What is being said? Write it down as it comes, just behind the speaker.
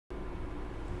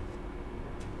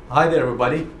Hi there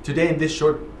everybody. Today in this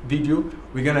short video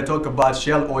we're going to talk about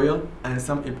shale oil and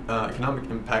some economic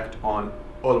impact on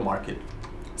oil market.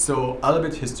 So a little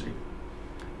bit history.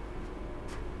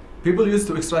 People used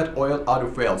to extract oil out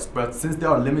of wells, but since they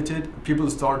are limited, people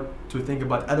start to think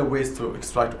about other ways to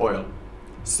extract oil.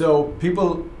 So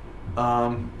people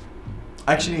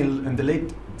actually in the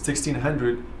late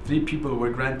 1600s, 3 people were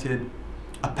granted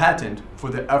a patent for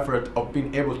the effort of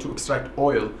being able to extract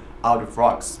oil out of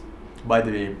rocks by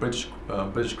the British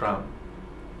Crown.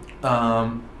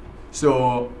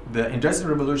 So the Industrial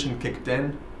Revolution kicked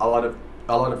in. A lot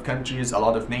of countries, a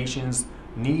lot of nations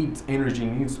needs energy,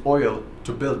 needs oil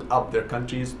to build up their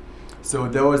countries. So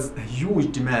there was a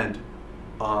huge demand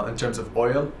in terms of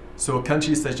oil. So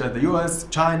countries such as the US,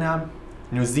 China,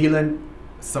 New Zealand,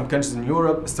 some countries in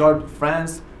Europe,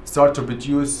 France start to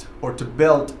produce or to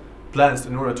build plants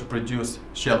in order to produce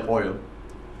shale oil.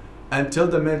 Until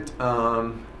the mid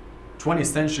 20th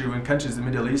century, when countries in the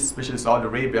Middle East, especially Saudi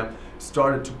Arabia,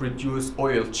 started to produce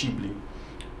oil cheaply.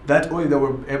 That oil they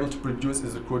were able to produce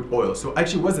is the crude oil. So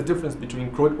actually, what's the difference between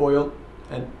crude oil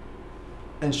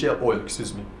and shale oil,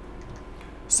 excuse me?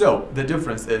 So the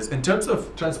difference is, in terms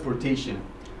of transportation,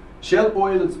 shale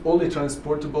oil is only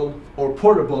transportable or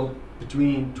portable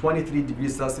between 23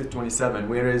 degrees Celsius 27,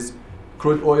 whereas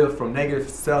crude oil from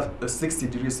 -60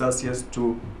 degrees Celsius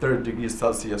to 30 degrees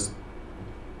Celsius.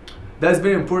 That's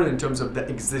very important in terms of the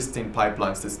existing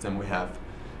pipeline system we have.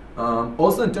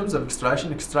 Also in terms of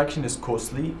extraction is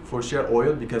costly for shale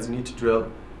oil because you need to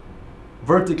drill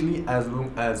vertically as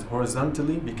well as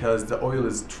horizontally because the oil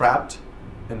is trapped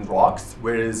in rocks,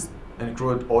 whereas in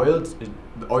crude oil,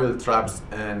 the oil traps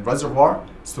in reservoir,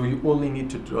 so you only need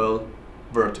to drill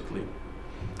vertically.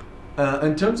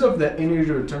 In terms of the energy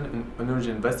return and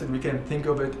energy invested, we can think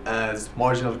of it as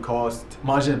marginal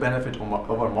benefit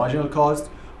over marginal cost,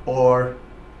 or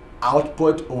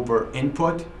output over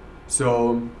input.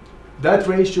 So that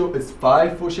ratio is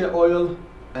 5 for shale oil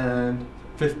and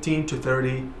 15 to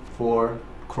 30 for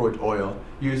crude oil.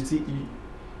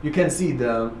 You can see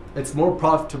it's more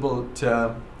profitable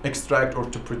to extract or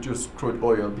to produce crude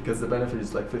oil because the benefit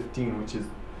is like 15, which is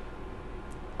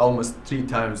almost 3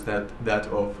 times that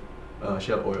of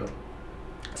shale oil.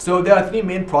 So there are 3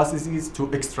 main processes to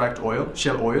extract oil,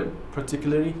 shale oil,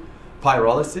 particularly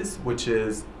pyrolysis, which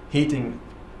is heating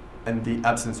in the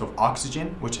absence of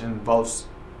oxygen, which involves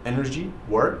energy,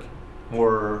 work,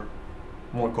 more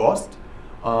cost.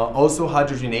 Also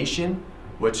hydrogenation,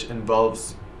 which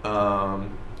involves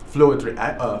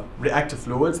reactive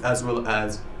fluids as well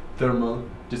as thermal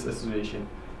dissociation.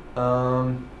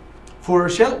 For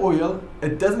shale oil,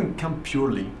 it doesn't come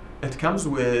purely. It comes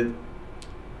with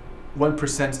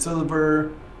 1%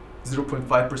 silver,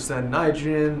 0.5%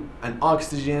 nitrogen, and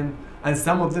oxygen, and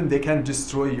some of them they can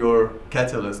destroy your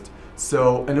catalyst.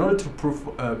 So in order to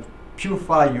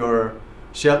purify your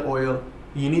shale oil,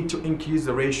 you need to increase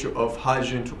the ratio of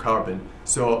hydrogen to carbon.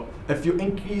 So if you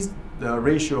increase the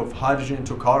ratio of hydrogen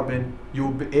to carbon, you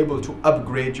will be able to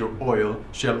upgrade your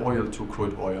shale oil to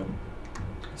crude oil.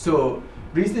 So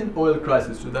recent oil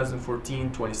crisis, 2014,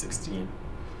 2016.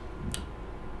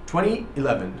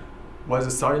 2011 was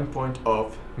the starting point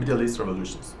of Middle East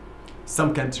revolutions.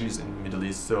 Some countries in the Middle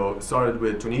East, so it started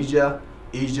with Tunisia,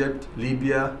 Egypt,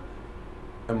 Libya,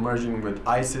 emerging with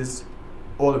ISIS.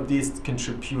 All of these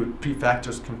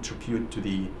factors contribute to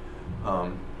the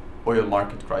oil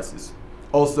market crisis.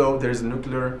 Also, there's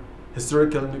a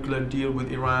historical nuclear deal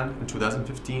with Iran in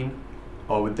 2015,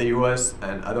 or with the US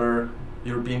and other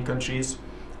European countries.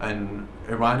 And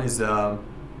Iran is a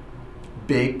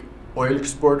big oil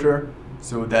exporter,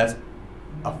 so that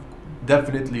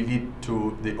definitely lead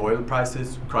to the oil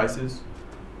prices crisis.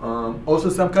 Also,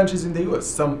 some countries in the US,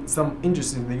 some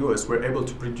industries in the US were able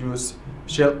to produce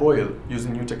shale oil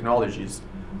using new technologies.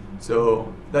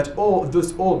 So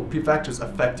those all factors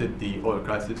affected the oil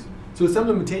crisis. So some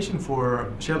limitation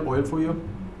for shale oil for you.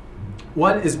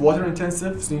 One is water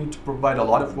intensive, so you need to provide a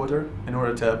lot of water in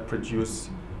order to produce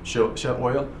shale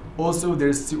oil. Also,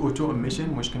 there's CO2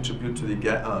 emission, which contribute to the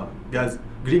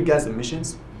green gas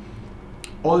emissions.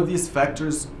 All of these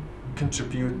factors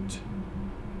contribute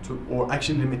to, or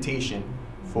actually limitation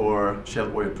for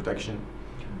shale oil production.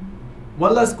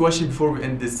 One last question before we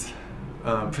end this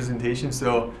presentation.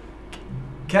 So,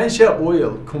 can shale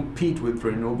oil compete with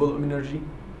renewable energy?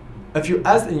 If you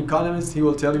ask an economist, he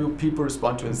will tell you people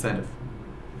respond to incentive.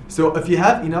 So if you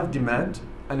have enough demand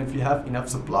and if you have enough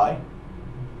supply,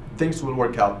 things will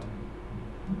work out.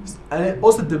 And it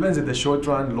also depends in the short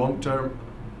run, long term.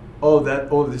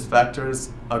 All these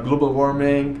factors, global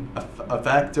warming, a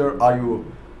factor. Are you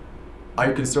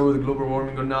concerned with global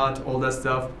warming or not? All that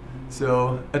stuff.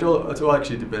 So it all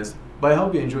actually depends. But I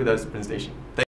hope you enjoyed this presentation.